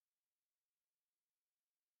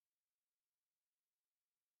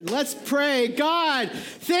Let's pray. God,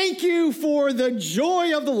 thank you for the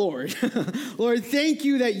joy of the Lord. Lord, thank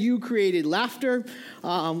you that you created laughter.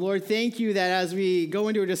 Lord, thank you that as we go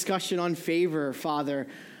into a discussion on favor, Father,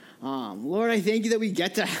 Lord, I thank you that we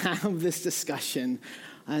get to have this discussion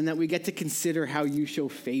and that we get to consider how you show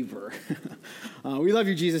favor. We love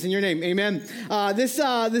you, Jesus, in your name. Amen.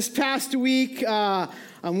 This past week,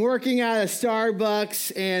 I'm working at a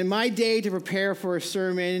Starbucks, and my day to prepare for a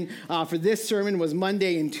sermon, for this sermon was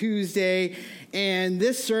Monday and Tuesday, and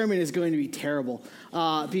this sermon is going to be terrible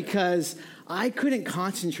because I couldn't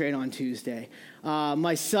concentrate on Tuesday.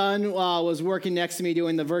 My son was working next to me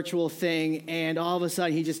doing the virtual thing, and all of a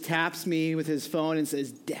sudden he just taps me with his phone and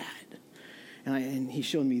says, "Dad." And he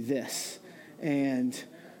showed me this, and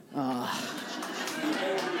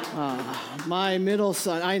my middle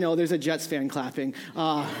son, I know there's a Jets fan clapping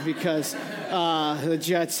because the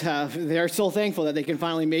Jets they're so thankful that they can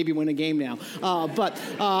finally maybe win a game now. But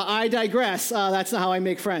I digress. That's not how I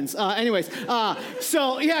make friends.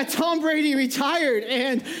 So Tom Brady retired,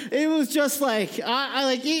 and it was just like,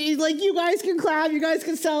 you guys can clap, you guys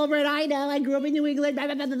can celebrate. I know, I grew up in New England.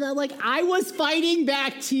 Blah, blah, blah, blah. Like I was fighting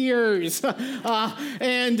back tears,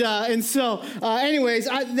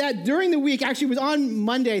 that during the week, actually it was on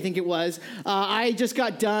Monday, I think it was, I just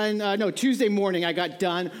got done, Tuesday morning, I got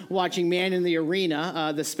done watching Man in the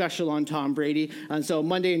Arena, the special on Tom Brady. And so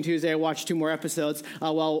Monday and Tuesday, I watched 2 more episodes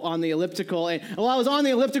while on the elliptical. And while I was on the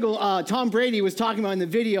elliptical, Tom Brady was talking about in the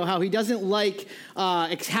video how he doesn't like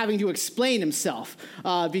having to explain himself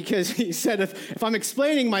because he said, if I'm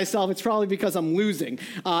explaining myself, it's probably because I'm losing.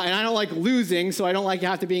 And I don't like losing, so I don't like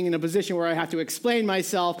being in a position where I have to explain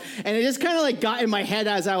myself. And it just kind of got in my head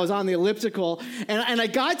as I was on the elliptical. And I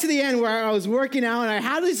got to the end where I was working out, and I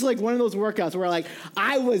had this one of those workouts where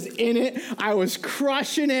I was in it, I was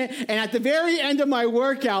crushing it, and at the very end of my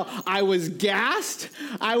workout, I was gassed,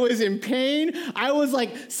 I was in pain, I was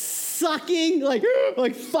sucking,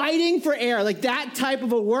 fighting for air, that type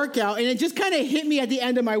of a workout. And it just kind of hit me at the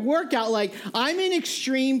end of my workout, I'm in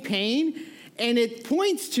extreme pain. And it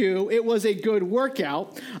points to it was a good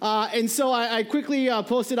workout. And so I quickly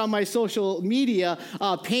posted on my social media,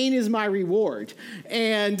 pain is my reward.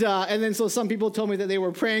 And then so some people told me that they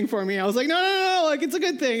were praying for me. I was like, no, it's a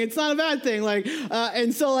good thing. It's not a bad thing.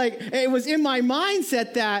 It was in my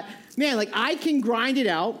mindset that, man, I can grind it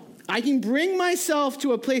out. I can bring myself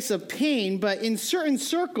to a place of pain, but in certain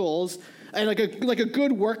circles, and like a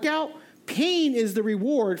good workout, pain is the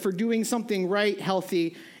reward for doing something right,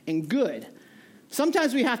 healthy, and good.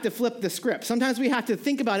 Sometimes we have to flip the script. Sometimes we have to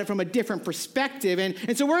think about it from a different perspective.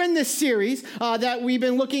 And so we're in this series that we've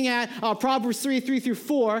been looking at, Proverbs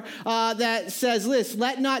 3:3-4, that says this: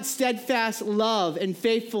 "Let not steadfast love and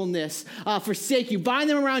faithfulness forsake you. Bind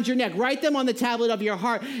them around your neck. Write them on the tablet of your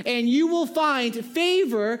heart. And you will find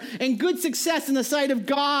favor and good success in the sight of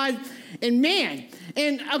God and man."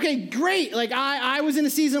 And okay, great. I was in a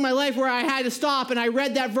season of my life where I had to stop, and I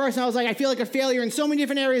read that verse, and I was like, I feel like a failure in so many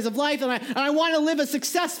different areas of life, and I want to live a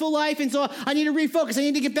successful life, and so I need to refocus. I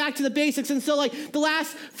need to get back to the basics. And so the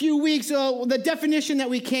last few weeks, the definition that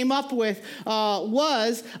we came up with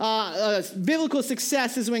was biblical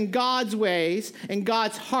success is when God's ways and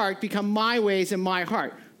God's heart become my ways and my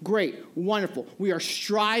heart. Great, wonderful. We are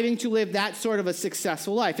striving to live that sort of a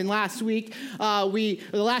successful life. And the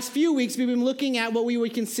last few weeks, we've been looking at what we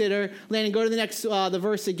would consider, Landon, go to the next, the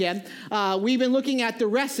verse again. We've been looking at the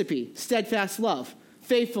recipe: steadfast love,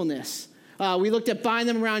 faithfulness. We looked at bind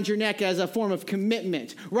them around your neck as a form of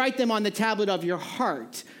commitment. Write them on the tablet of your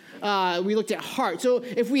heart. We looked at heart. So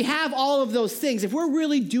if we have all of those things, if we're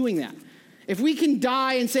really doing that, if we can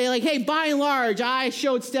die and say, hey, by and large, I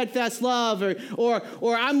showed steadfast love, or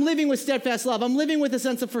I'm living with steadfast love, I'm living with a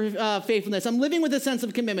sense of faithfulness, I'm living with a sense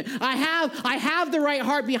of commitment, I have the right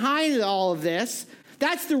heart behind all of this,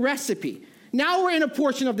 that's the recipe. Now we're in a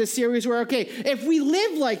portion of this series where, okay, if we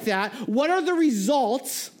live like that, what are the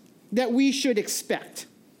results that we should expect?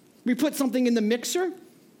 We put something in the mixer,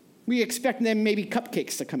 we expect then maybe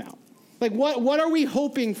cupcakes to come out. What are we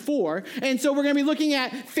hoping for? And so we're going to be looking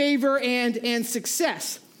at favor and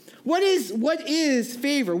success. What is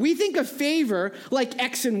favor? We think of favor like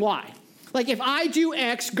X and Y. If I do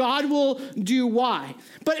X, God will do Y.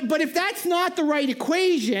 But if that's not the right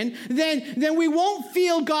equation, then we won't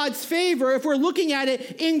feel God's favor if we're looking at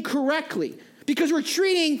it incorrectly. Because we're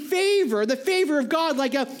treating the favor of God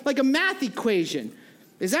like a math equation.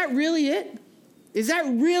 Is that really it? Is that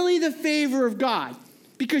really the favor of God?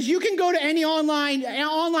 Because you can go to any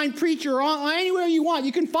online preacher or anywhere you want.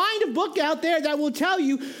 You can find a book out there that will tell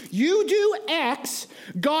you, you do X,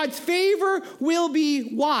 God's favor will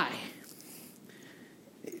be Y.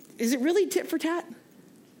 Is it really tit for tat?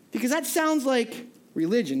 Because that sounds like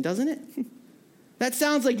religion, doesn't it? That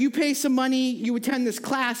sounds like you pay some money, you attend this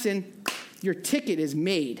class, and your ticket is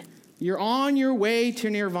made. You're on your way to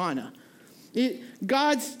nirvana.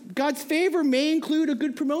 God's favor may include a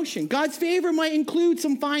good promotion. God's favor might include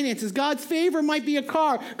some finances. God's favor might be a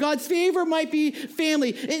car. God's favor might be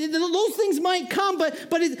family. Those things might come,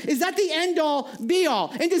 but is that the end all, be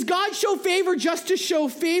all? And does God show favor just to show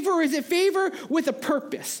favor, or is it favor with a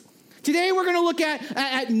purpose? Today we're going to look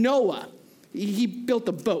at Noah. He built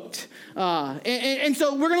a boat. And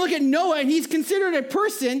so we're going to look at Noah, and he's considered a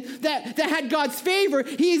person that had God's favor.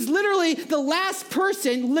 He's literally the last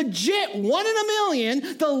person, legit, 1 in a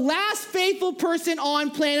million, the last faithful person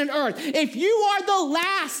on planet Earth. If you are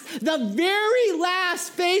the very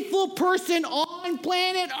last faithful person on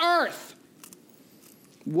planet Earth,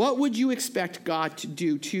 what would you expect God to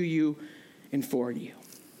do to you and for you?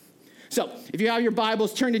 So, if you have your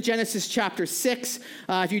Bibles, turn to Genesis chapter 6.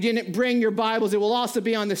 If you didn't bring your Bibles, it will also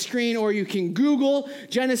be on the screen, or you can Google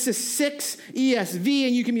Genesis 6 ESV,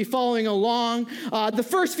 and you can be following along. The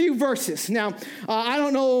first few verses. Now, I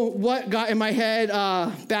don't know what got in my head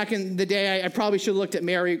back in the day. I probably should have looked at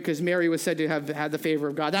Mary, because Mary was said to have had the favor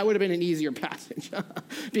of God. That would have been an easier passage.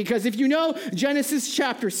 Because if you know Genesis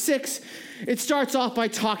chapter 6, it starts off by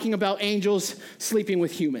talking about angels sleeping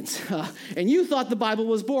with humans. And you thought the Bible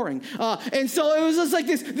was boring. And so it was just like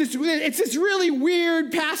it's this really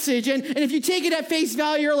weird passage. And if you take it at face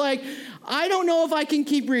value, you're like, I don't know if I can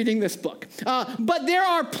keep reading this book. But there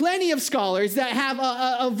are plenty of scholars that have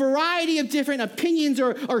a variety of different opinions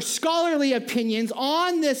or scholarly opinions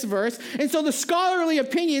on this verse. And so the scholarly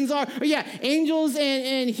opinions are, angels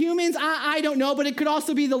and humans, I don't know, but it could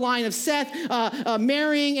also be the line of Seth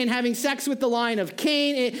marrying and having sex with the line of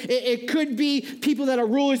Cain. It could be people that are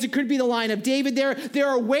rulers. It could be the line of David. There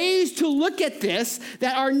are ways to look at this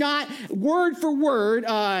that are not word for word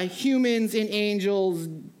humans and angels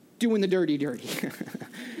doing the dirty.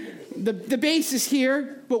 The basis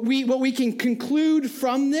here, what we can conclude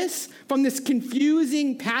from this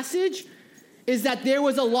confusing passage, is that there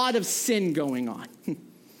was a lot of sin going on,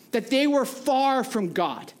 that they were far from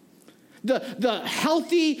God. The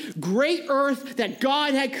healthy, great earth that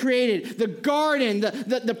God had created, the garden,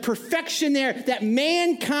 the perfection there, that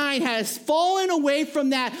mankind has fallen away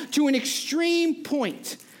from that to an extreme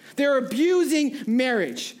point. They're abusing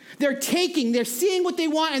marriage. They're seeing what they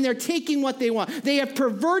want, and they're taking what they want. They have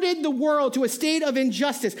perverted the world to a state of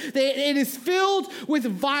injustice. It is filled with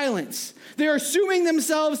violence. They're assuming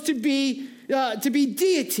themselves to be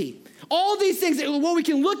deity. All these things, what we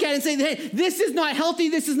can look at and say, hey, this is not healthy,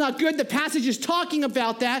 this is not good. The passage is talking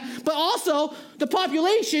about that. But also, the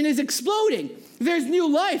population is exploding. There's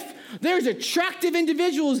new life. There's attractive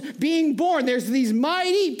individuals being born. There's these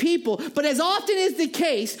mighty people. But as often is the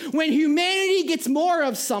case, when humanity gets more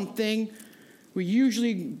of something, we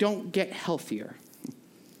usually don't get healthier.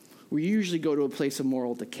 We usually go to a place of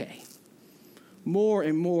moral decay. More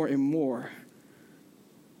and more and more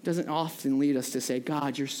doesn't often lead us to say,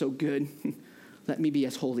 God, you're so good. Let me be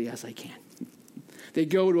as holy as I can. They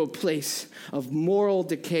go to a place of moral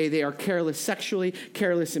decay. They are careless sexually,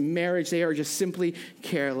 careless in marriage. They are just simply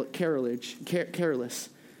careless.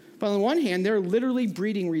 But on the one hand, they're literally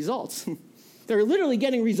breeding results. They're literally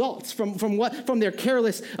getting results from their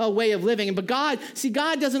careless way of living. But God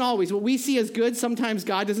doesn't always. What we see as good, sometimes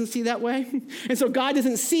God doesn't see that way. And so God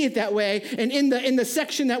doesn't see it that way. And in the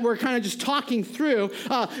section that we're kind of just talking through,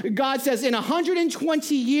 God says, in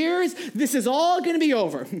 120 years, this is all going to be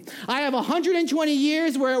over. I have 120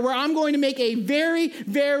 years where I'm going to make a very,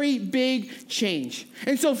 very big change.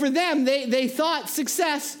 And so for them, they thought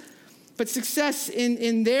success, but success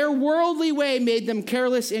in their worldly way made them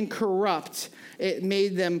careless and corrupt. It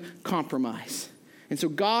made them compromise. And so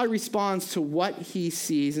God responds to what he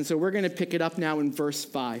sees. And so we're going to pick it up now in verse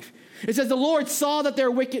 5. It says, the Lord saw that the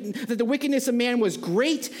wickedness of man was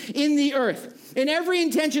great in the earth, and every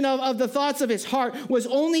intention of the thoughts of his heart was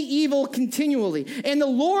only evil continually. And the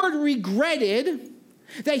Lord regretted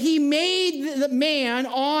that he made the man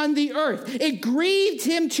on the earth. It grieved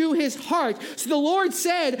him to his heart. So the Lord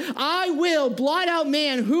said, I will blot out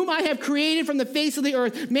man, whom I have created from the face of the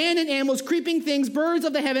earth, man and animals, creeping things, birds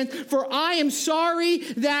of the heavens, for I am sorry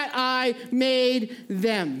that I made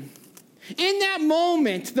them. In that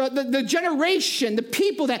moment, the generation, the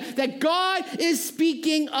people that God is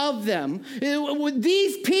speaking of them,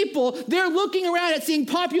 these people, they're looking around at seeing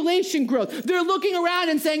population growth. They're looking around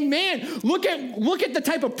and saying, man, look at the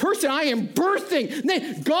type of person I am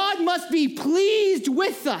birthing. God must be pleased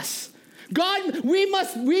with us. God, we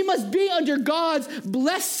must be under God's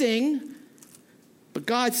blessing. But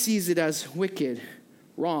God sees it as wicked,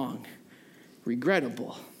 wrong,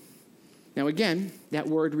 regrettable. Now again, that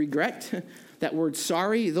word regret, that word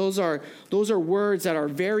sorry, those are words that are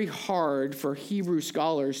very hard for Hebrew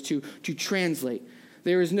scholars to translate.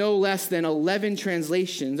 There is no less than 11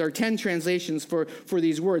 translations or 10 translations for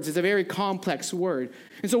these words. It's a very complex word.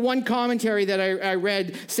 And so one commentary that I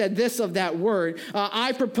read said this of that word: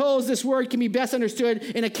 I propose this word can be best understood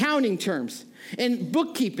in accounting terms. In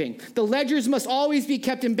bookkeeping, the ledgers must always be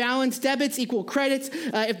kept in balance. Debits equal credits.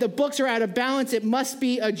 If the books are out of balance, it must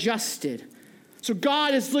be adjusted. So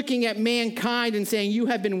God is looking at mankind and saying, you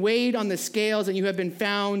have been weighed on the scales and you have been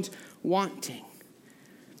found wanting.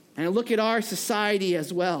 And I look at our society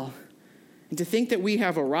as well. And to think that we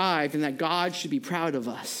have arrived and that God should be proud of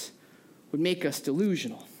us would make us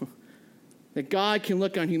delusional. That God can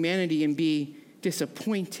look on humanity and be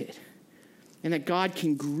disappointed. And that God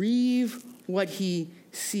can grieve what he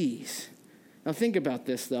sees. Now think about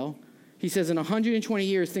this, though. He says in 120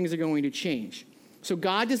 years, things are going to change. So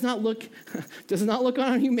God does not look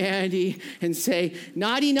on humanity and say,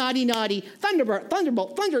 naughty, naughty, naughty,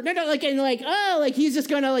 thunderbolt, thunder, like he's just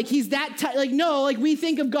gonna, like, he's that type, like, no, like, we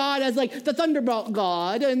think of God as, like, the thunderbolt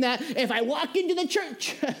God, and that if I walk into the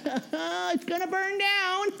church, it's gonna burn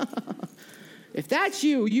down. If that's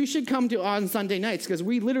you, you should come to on Sunday nights, because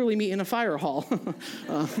we literally meet in a fire hall.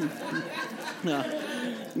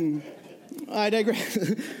 I digress.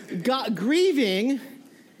 God, grieving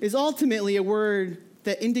is ultimately a word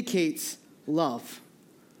that indicates love.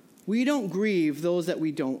 We don't grieve those that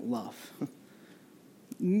we don't love.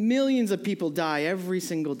 Millions of people die every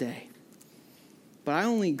single day, but I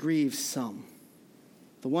only grieve some,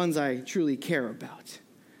 the ones I truly care about.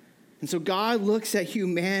 And so God looks at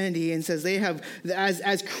humanity and says they have,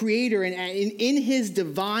 as creator, and in his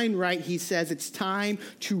divine right, he says it's time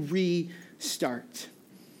to restart.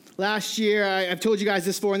 Last year, I've told you guys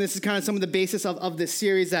this before, and this is kind of some of the basis of this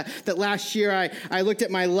series, that last year I looked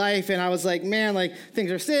at my life and I was like, man, like,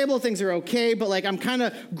 things are stable, things are okay, but like I'm kind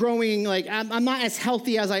of growing, like I'm not as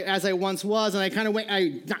healthy as I once was, and I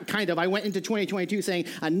went into 2022 saying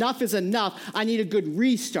enough is enough, I need a good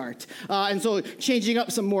restart. And so changing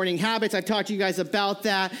up some morning habits, I've talked to you guys about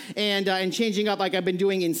that, and changing up, like I've been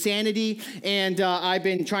doing Insanity, and I've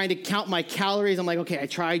been trying to count my calories. I'm like, okay, I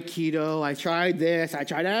tried keto, I tried this, I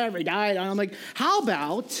tried every diet, and I'm like, how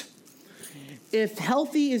about if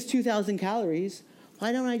healthy is 2,000 calories,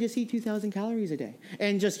 why don't I just eat 2,000 calories a day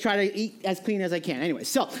and just try to eat as clean as I can? Anyway,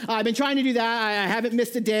 so I've been trying to do that. I haven't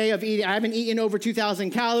missed a day of eating. I haven't eaten over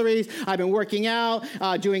 2,000 calories. I've been working out,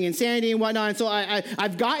 doing Insanity and whatnot. And so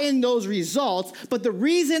I've gotten those results. But the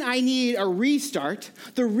reason I need a restart,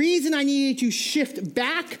 the reason I needed to shift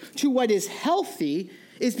back to what is healthy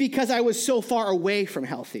is because I was so far away from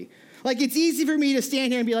healthy. Like, it's easy for me to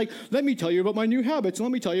stand here and be like, let me tell you about my new habits, and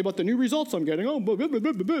let me tell you about the new results I'm getting. Oh, blah, blah, blah,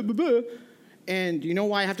 blah, blah, blah. And you know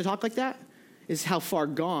why I have to talk like that? Is how far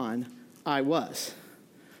gone I was.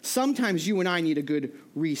 Sometimes you and I need a good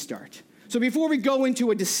restart. So before we go into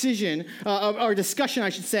a decision, or discussion, I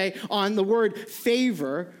should say, on the word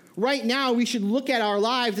favor, right now we should look at our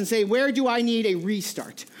lives and say, where do I need a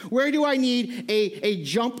restart? Where do I need a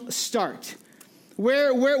jump start?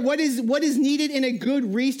 What is needed in a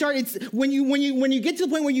good restart? It's when you get to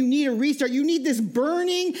the point where you need a restart, you need this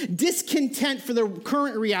burning discontent for the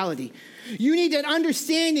current reality. You need an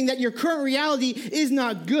understanding that your current reality is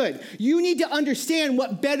not good. You need to understand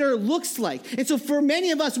what better looks like. And so for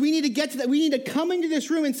many of us, we need to get to that. We need to come into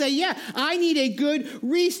this room and say, yeah, I need a good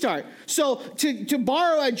restart. So to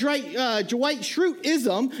borrow a Dwight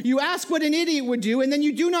Schrute-ism, you ask what an idiot would do, and then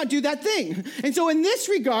you do not do that thing. And so in this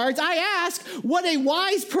regards, I ask what a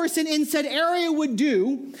wise person in said area would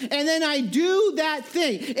do, and then I do that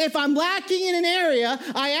thing. If I'm lacking in an area,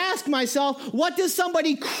 I ask myself, what does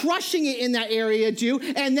somebody crushing it in that area do?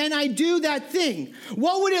 And then I do that thing.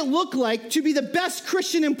 What would it look like to be the best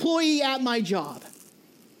Christian employee at my job?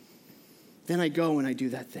 Then I go and I do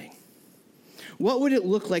that thing. What would it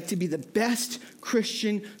look like to be the best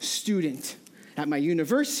Christian student at my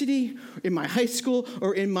university, in my high school,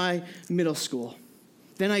 or in my middle school?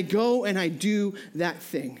 Then I go and I do that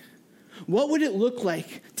thing. What would it look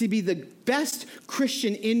like to be the best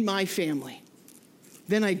Christian in my family?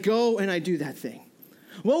 Then I go and I do that thing.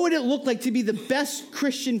 What would it look like to be the best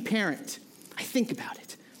Christian parent? I think about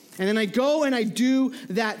it. And then I go and I do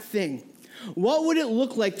that thing. What would it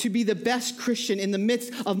look like to be the best Christian in the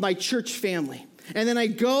midst of my church family? And then I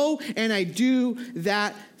go and I do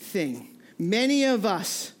that thing. Many of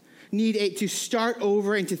us need to start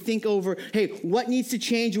over and to think over, hey, what needs to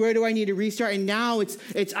change? Where do I need to restart? And now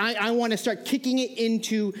I want to start kicking it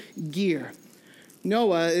into gear.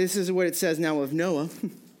 Noah, this is what it says now of Noah.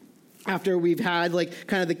 after we've had like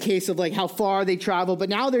kind of the case of like how far they travel. But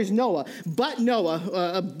now there's Noah. But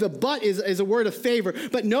Noah, the but is a word of favor.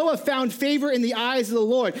 But Noah found favor in the eyes of the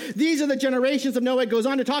Lord. These are the generations of Noah. It goes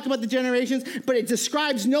on to talk about the generations, but it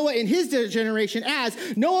describes Noah in his generation as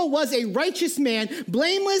Noah was a righteous man,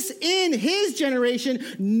 blameless in his generation.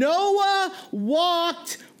 Noah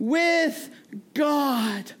walked with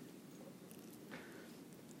God.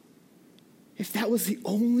 If that was the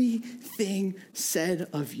only thing said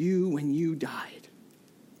of you when you died,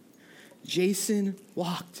 Jason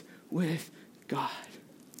walked with God.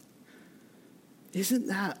 Isn't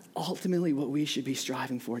that ultimately what we should be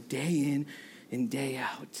striving for day in and day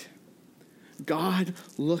out? God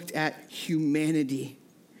looked at humanity,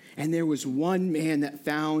 and there was one man that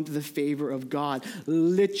found the favor of God.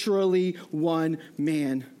 Literally one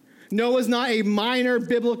man. Noah's not a minor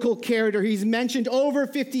biblical character. He's mentioned over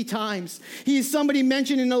 50 times. He's somebody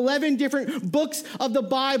mentioned in 11 different books of the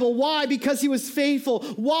Bible. Why? Because he was faithful.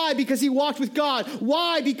 Why? Because he walked with God.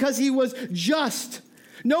 Why? Because he was just.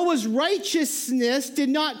 Noah's righteousness did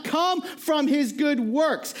not come from his good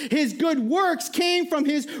works. His good works came from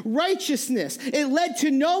his righteousness. It led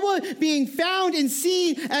to Noah being found and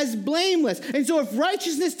seen as blameless. And so if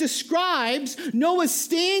righteousness describes Noah's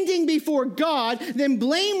standing before God, then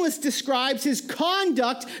blameless describes his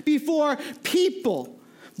conduct before people.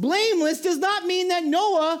 Blameless does not mean that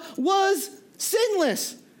Noah was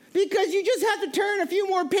sinless, because you just have to turn a few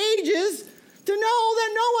more pages to know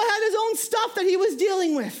that Noah had his own stuff that he was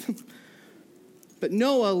dealing with. But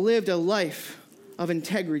Noah lived a life of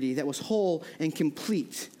integrity that was whole and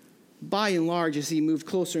complete, by and large, as he moved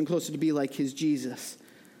closer and closer to be like his Jesus.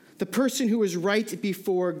 The person who is right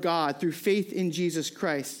before God through faith in Jesus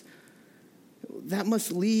Christ, that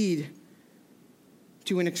must lead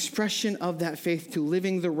to an expression of that faith, to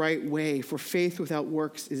living the right way, for faith without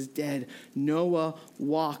works is dead. Noah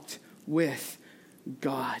walked with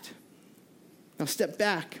God. Now step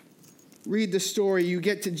back, read the story. You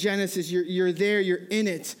get to Genesis, you're there, you're in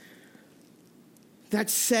it.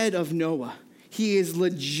 That's said of Noah. He is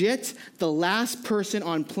legit the last person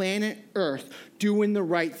on planet Earth doing the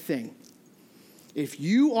right thing. If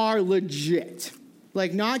you are legit,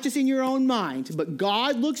 like not just in your own mind, but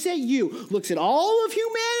God looks at you, looks at all of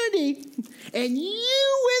humanity, and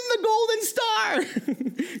you win the golden star.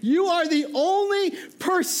 You are the only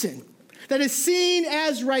person that is seen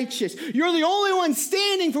as righteous. You're the only one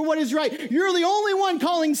standing for what is right. You're the only one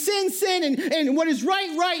calling sin, sin, and what is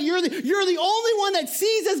right, right. You're the only one that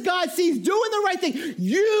sees as God sees, doing the right thing.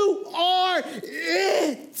 You are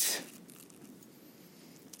it.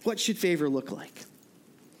 What should favor look like?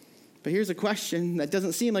 But here's a question that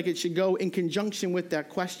doesn't seem like it should go in conjunction with that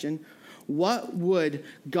question. What would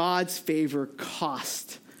God's favor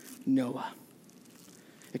cost Noah?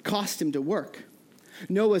 It cost him to work.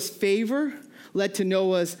 Noah's favor led to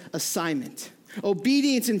Noah's assignment.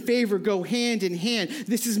 Obedience and favor go hand in hand.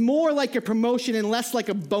 This is more like a promotion and less like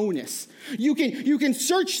a bonus. You can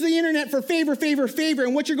search the internet for favor, favor, favor,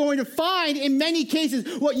 and what you're going to find in many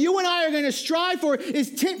cases, what you and I are going to strive for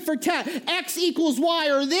is tit for tat, X equals Y,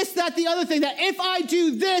 or this, that, the other thing, that if I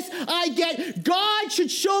do this, I get. God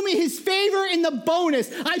should show me his favor in the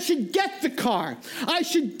bonus. I should get the car. I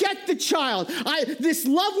should get the child. This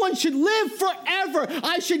loved one should live forever.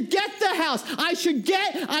 I should get the house. I should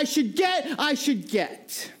get.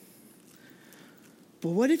 But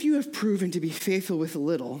what if you have proven to be faithful with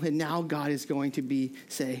little, and now God is going to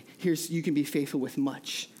say, you can be faithful with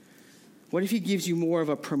much? What if he gives you more of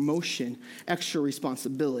a promotion, extra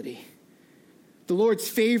responsibility? The Lord's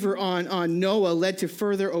favor on Noah led to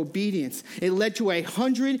further obedience. It led to a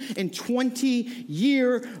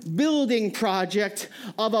 120-year building project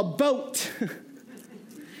of a boat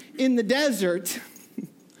in the desert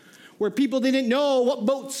where people didn't know what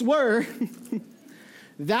boats were.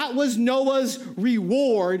 That was Noah's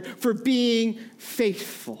reward for being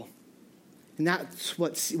faithful. And that's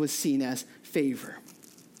what was seen as favor.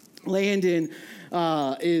 Landon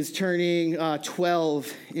is turning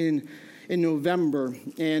 12 in November.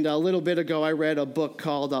 And a little bit ago, I read a book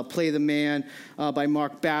called Play the Man by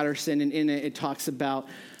Mark Batterson. And in it, it talks about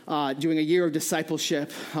doing a year of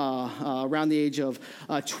discipleship around the age of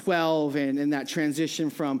 12 and that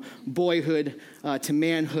transition from boyhood to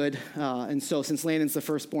manhood. And so since Landon's the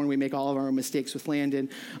firstborn, we make all of our mistakes with Landon.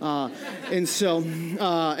 And so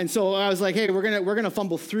I was like, hey, we're gonna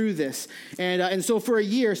fumble through this. And so for a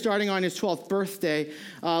year, starting on his 12th birthday,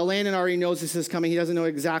 Landon already knows this is coming. He doesn't know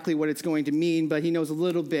exactly what it's going to mean, but he knows a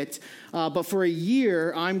little bit. But for a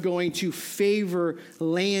year, I'm going to favor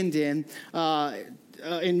Landon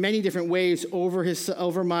in many different ways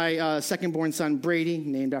over my second-born son, Brady,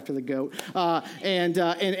 named after the goat,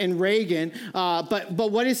 and Reagan. But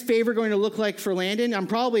what is favor going to look like for Landon? I'm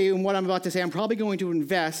probably going to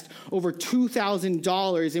invest over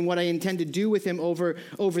 $2,000 in what I intend to do with him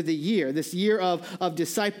over the year, this year of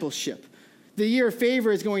discipleship. The year of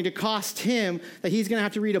favor is going to cost him that he's going to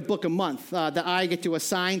have to read a book a month that I get to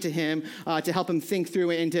assign to him to help him think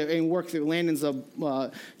through and work through. Landon's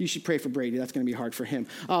you should pray for Brady. That's going to be hard for him.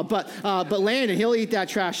 But Landon, he'll eat that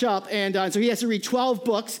trash up. And so he has to read 12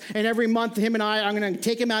 books. And every month, I'm going to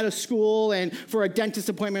take him out of school and for a dentist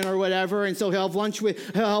appointment or whatever. And so he'll have lunch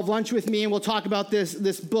with me, and we'll talk about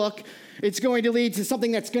this book. It's going to lead to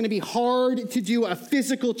something that's going to be hard to do, a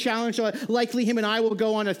physical challenge. Likely him and I will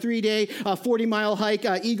go on a 3-day, 40-mile hike,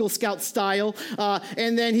 Eagle Scout style.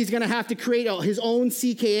 And then he's going to have to create his own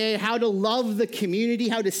CKA, how to love the community,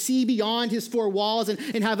 how to see beyond his four walls,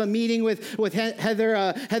 and have a meeting with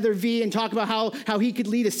Heather V and talk about how he could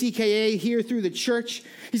lead a CKA here through the church.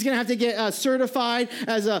 He's going to have to get certified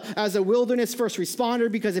as a wilderness first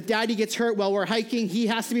responder, because if Daddy gets hurt while we're hiking, he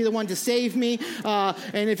has to be the one to save me.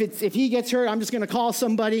 And if he gets hurt, I'm just going to call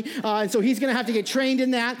somebody. And so he's going to have to get trained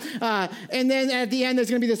in that. And then at the end, there's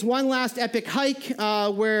going to be this one last epic hike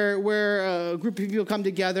where a group of people come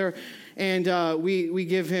together, and we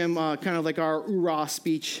give him kind of like our oorah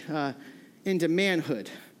speech into manhood.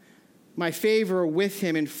 My favor with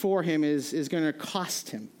him and for him is going to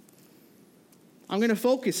cost him. I'm going to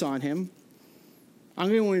focus on him. I'm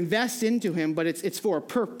going to invest into him, but it's for a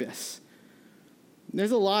purpose.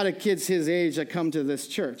 There's a lot of kids his age that come to this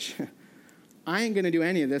church. I ain't going to do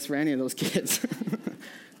any of this for any of those kids.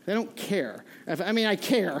 They don't care. I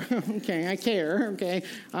care. Okay, I care. Okay,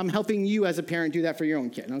 I'm helping you as a parent do that for your own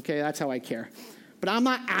kid. Okay, that's how I care. But I'm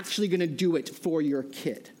not actually going to do it for your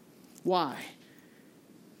kid. Why?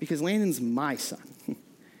 Because Landon's my son.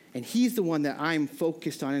 And he's the one that I'm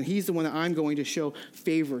focused on, and he's the one that I'm going to show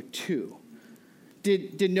favor to.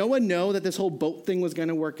 Did Noah know that this whole boat thing was going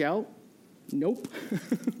to work out? Nope.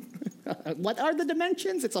 What are the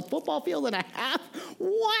dimensions? It's a football field and a half?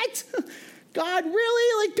 What? God,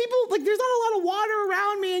 really? People, there's not a lot of water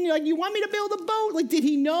around me, and you want me to build a boat? Did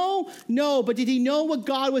he know? No, but did he know what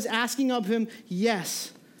God was asking of him?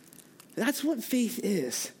 Yes. That's what faith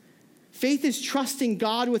is. Faith is trusting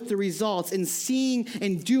God with the results and seeing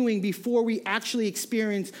and doing before we actually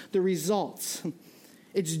experience the results.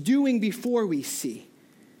 It's doing before we see.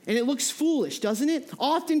 And it looks foolish, doesn't it?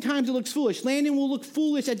 Oftentimes it looks foolish. Landon will look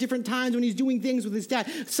foolish at different times when he's doing things with his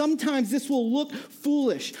dad. Sometimes this will look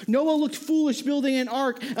foolish. Noah looked foolish building an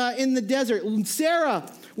ark in the desert.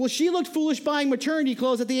 Sarah, she looked foolish buying maternity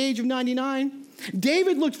clothes at the age of 99.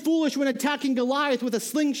 David looked foolish when attacking Goliath with a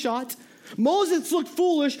slingshot. Moses looked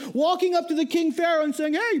foolish walking up to the king Pharaoh and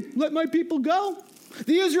saying, "Hey, let my people go."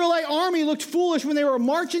 The Israelite army looked foolish when they were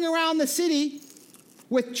marching around the city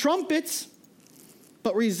with trumpets.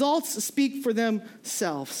 But results speak for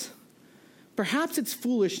themselves. Perhaps it's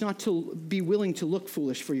foolish not to be willing to look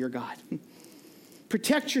foolish for your God.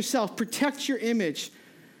 Protect yourself, protect your image,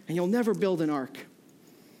 and you'll never build an ark.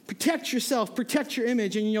 Protect yourself, protect your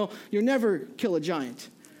image, and you'll never kill a giant.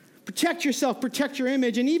 Protect yourself, protect your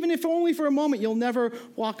image, and even if only for a moment, you'll never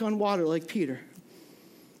walk on water like Peter.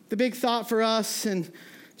 The big thought for us, and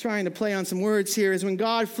trying to play on some words here, is when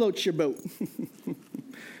God floats your boat,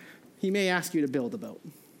 he may ask you to build a boat.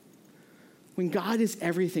 When God is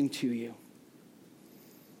everything to you,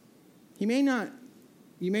 you may not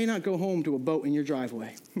go home to a boat in your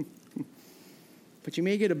driveway, but you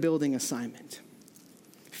may get a building assignment.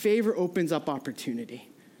 Favor opens up opportunity,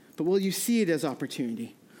 but will you see it as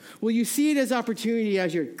opportunity? Will you see it as opportunity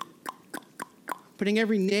as you're putting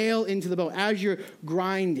every nail into the boat, as you're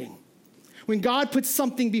grinding? When God puts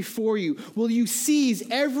something before you, will you seize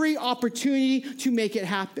every opportunity to make it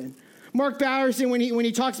happen? Mark Batterson, when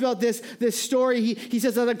he talks about this story, he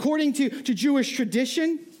says that according to Jewish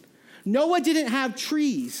tradition, Noah didn't have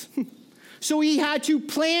trees. So he had to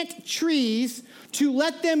plant trees to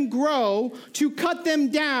let them grow, to cut them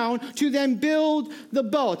down, to then build the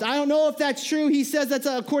boat. I don't know if that's true. He says that's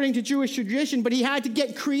according to Jewish tradition, but he had to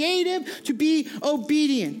get creative to be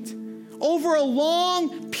obedient over a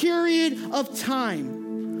long period of time.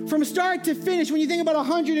 From start to finish, when you think about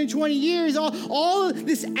 120 years, all of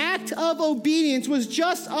this act of obedience was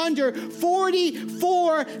just under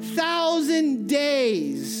 44,000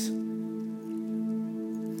 days.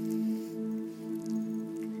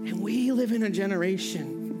 And we live in a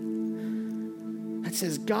generation that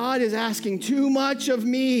says, God is asking too much of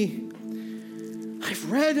me.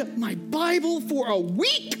 I've read my Bible for a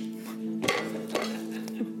week.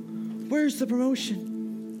 Where's the promotion?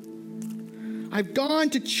 I've gone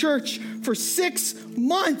to church for 6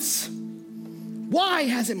 months. Why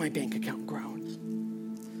hasn't my bank account grown?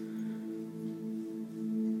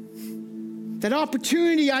 That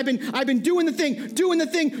opportunity, I've been doing the thing,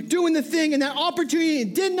 and that opportunity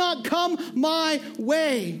did not come my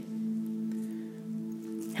way.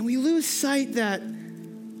 And we lose sight that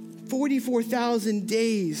 44,000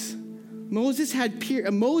 days, Moses had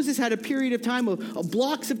a period of time of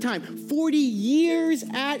blocks of time, 40 years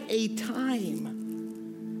at a time.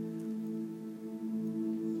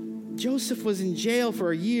 Joseph was in jail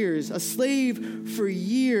for years, a slave for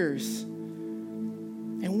years.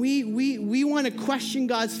 And we want to question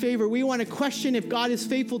God's favor. We want to question if God is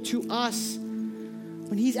faithful to us.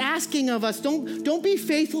 When he's asking of us, don't be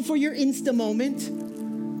faithful for your Insta moment.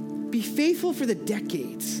 Be faithful for the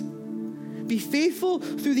decades. Be faithful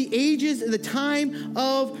through the ages and the time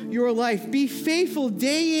of your life. Be faithful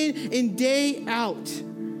day in and day out.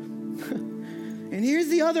 And here's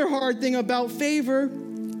the other hard thing about favor,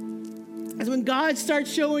 is when God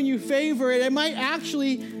starts showing you favor, it might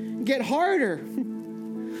actually get harder.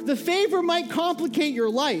 The favor might complicate your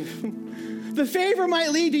life. The favor might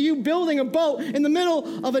lead to you building a boat in the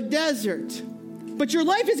middle of a desert. But your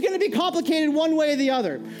life is going to be complicated one way or the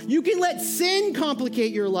other. You can let sin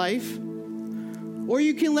complicate your life, or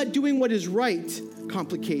you can let doing what is right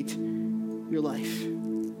complicate your life.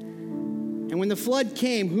 And when the flood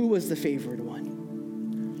came, who was the favored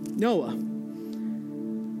one? Noah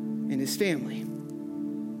and his family.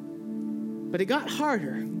 But it got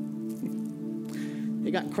harder.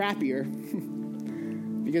 It got crappier.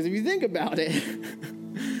 Because if you think about it,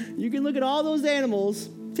 you can look at all those animals,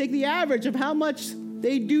 take the average of how much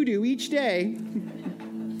they do each day.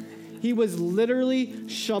 He was literally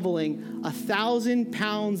shoveling 1,000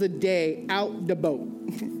 pounds a day out the boat.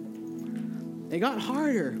 It got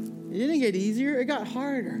harder. It didn't get easier. It got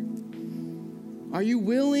harder. Are you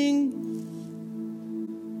willing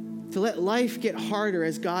to let life get harder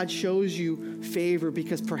as God shows you favor?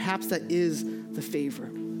 Because perhaps that is the favor.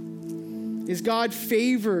 Is God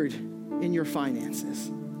favored in your finances?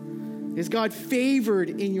 Is God favored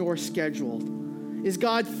in your schedule? Is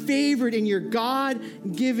God favored in your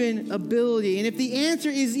God-given ability? And if the answer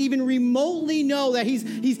is even remotely no, that he's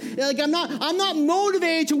like, I'm not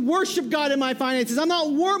motivated to worship God in my finances. I'm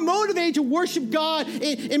not motivated to worship God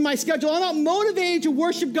in my schedule. I'm not motivated to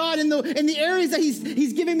worship God in the areas that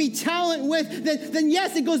he's given me talent with, then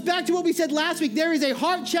yes, it goes back to what we said last week. There is a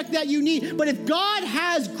heart check that you need. But if God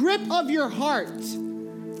has grip of your heart,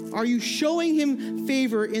 are you showing him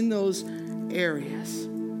favor in those areas?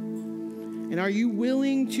 And are you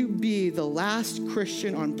willing to be the last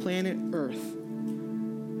Christian on planet Earth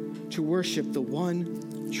to worship the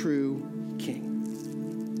one true King?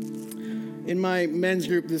 In my men's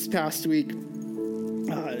group this past week,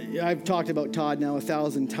 I've talked about Todd now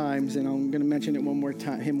 1,000 times, and I'm going to mention it one more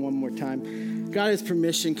time. Got his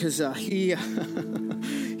permission because he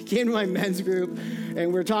came to my men's group,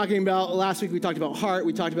 and we're talking about, last week we talked about heart,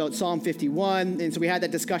 we talked about Psalm 51, and so we had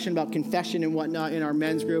that discussion about confession and whatnot in our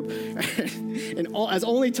men's group. And as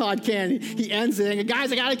only Todd can, he ends it, and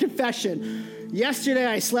guys, I got a confession. Yesterday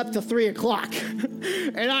I slept till 3 o'clock.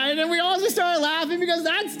 And then we all just started laughing because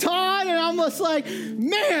that's Todd, and I'm just like,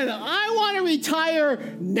 man, I want to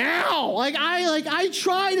retire now. I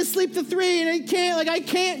try to sleep to 3 and I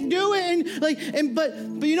can't do it. But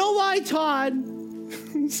you know why Todd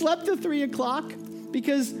slept till 3 o'clock?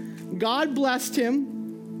 Because God blessed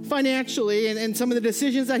him financially and some of the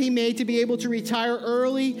decisions that he made to be able to retire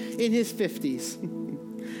early in his 50s.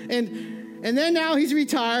 And then now he's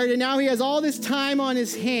retired, and now he has all this time on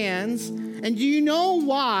his hands. And do you know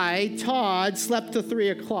why Todd slept till 3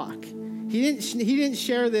 o'clock? He didn't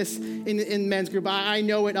share this in men's group. I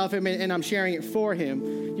know it of him, and I'm sharing it for him.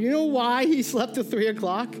 Do you know why he slept till 3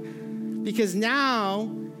 o'clock? Because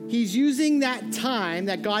now he's using that time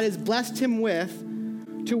that God has blessed him with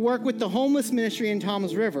to work with the homeless ministry in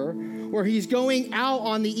Toms River, where he's going out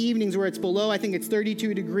on the evenings where it's below, I think it's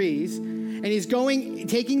 32 degrees, and he's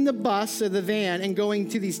taking the bus or the van and going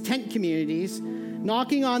to these tent communities,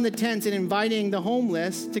 knocking on the tents and inviting the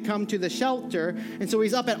homeless to come to the shelter. And so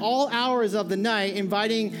he's up at all hours of the night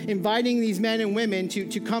inviting these men and women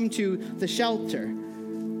to come to the shelter.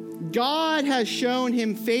 God has shown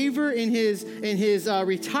him favor in his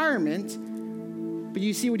retirement, but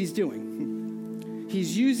you see what he's doing.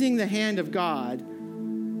 He's using the hand of God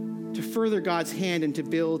to further God's hand and to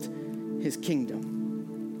build his kingdom.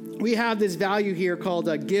 We have this value here called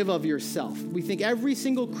give of yourself. We think every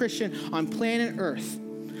single Christian on planet Earth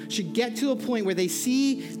should get to a point where they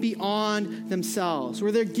see beyond themselves,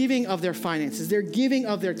 where they're giving of their finances, they're giving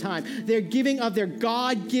of their time, they're giving of their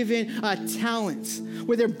God-given talents,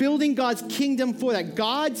 where they're building God's kingdom for that.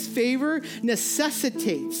 God's favor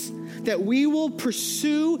necessitates that we will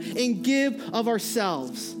pursue and give of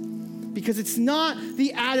ourselves, because it's not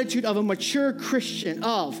the attitude of a mature Christian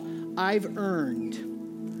of, I've earned.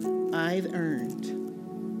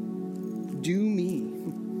 Do me.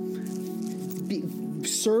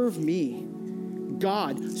 Serve me.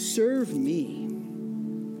 God, serve me.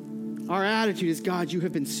 Our attitude is, God, you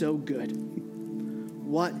have been so good.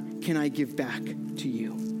 What can I give back to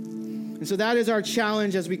you? And so that is our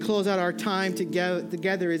challenge as we close out our time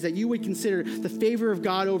together, is that you would consider the favor of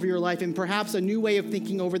God over your life, and perhaps a new way of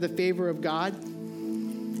thinking over the favor of God,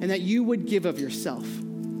 and that you would give of yourself.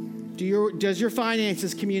 Does your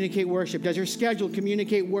finances communicate worship? Does your schedule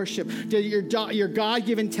communicate worship? Does your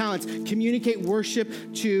God-given talents communicate worship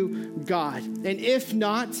to God? And if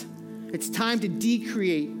not, it's time to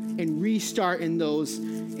decreate and restart in those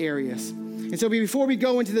areas. And so before we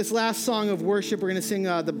go into this last song of worship, we're going to sing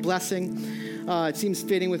The Blessing. It seems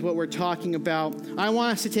fitting with what we're talking about. I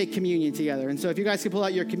want us to take communion together. And so if you guys could pull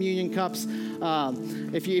out your communion cups.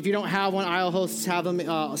 If you don't have one, aisle hosts have them,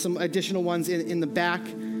 some additional ones in the back.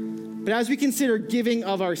 But as we consider giving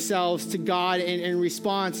of ourselves to God in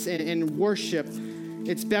response and worship,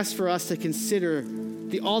 it's best for us to consider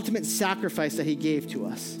the ultimate sacrifice that he gave to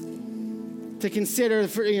us. To consider,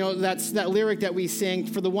 that's that lyric that we sing,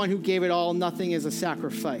 for the one who gave it all, nothing is a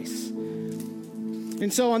sacrifice.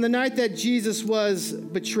 And so on the night that Jesus was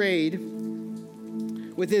betrayed,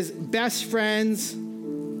 with his best friends,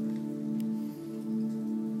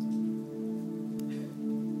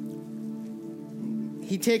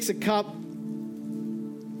 he takes a cup,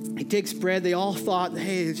 he takes bread. They all thought,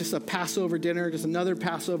 hey, it's just a Passover dinner, just another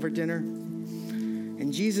Passover dinner.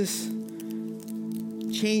 And Jesus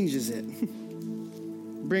changes it,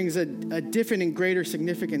 brings a different and greater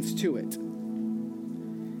significance to it.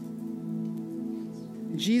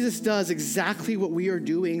 Jesus does exactly what we are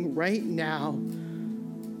doing right now,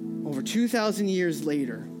 over 2,000 years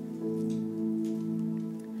later,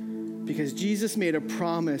 because Jesus made a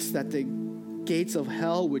promise that the gates of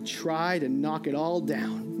hell would try to knock it all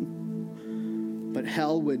down, but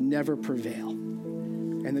hell would never prevail.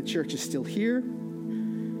 And the church is still here,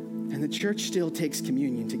 and the church still takes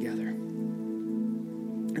communion together.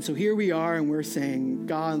 And so here we are, and we're saying,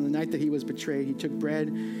 God, on the night that he was betrayed, he took bread,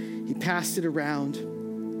 he passed it around,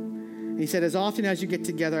 and he said, as often as you get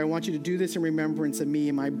together, I want you to do this in remembrance of me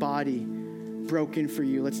and my body broken for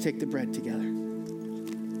you. Let's take the bread together.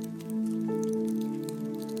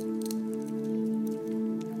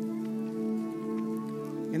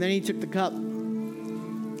 And then he took the cup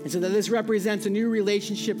and said that this represents a new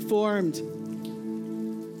relationship formed,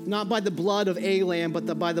 not by the blood of a lamb,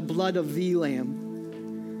 but by the blood of the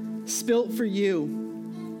Lamb, spilt for you,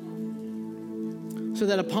 so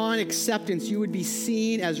that upon acceptance you would be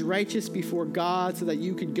seen as righteous before God, so that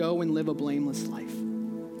you could go and live a blameless life.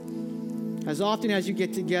 As often as you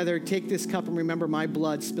get together, take this cup and remember my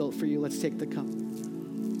blood spilt for you. Let's take the cup.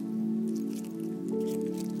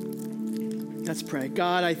 Let's pray.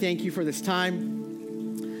 God, I thank you for this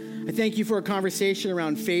time. I thank you for a conversation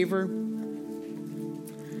around favor.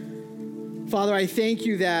 Father, I thank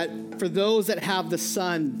you that for those that have the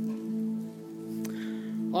Son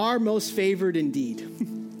are most favored indeed.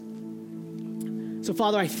 So,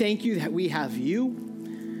 Father, I thank you that we have you.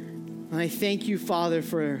 And I thank you, Father,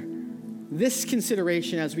 for this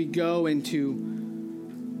consideration as we go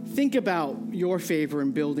into think about your favor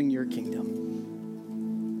in building your kingdom.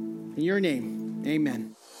 In your name,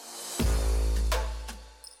 amen.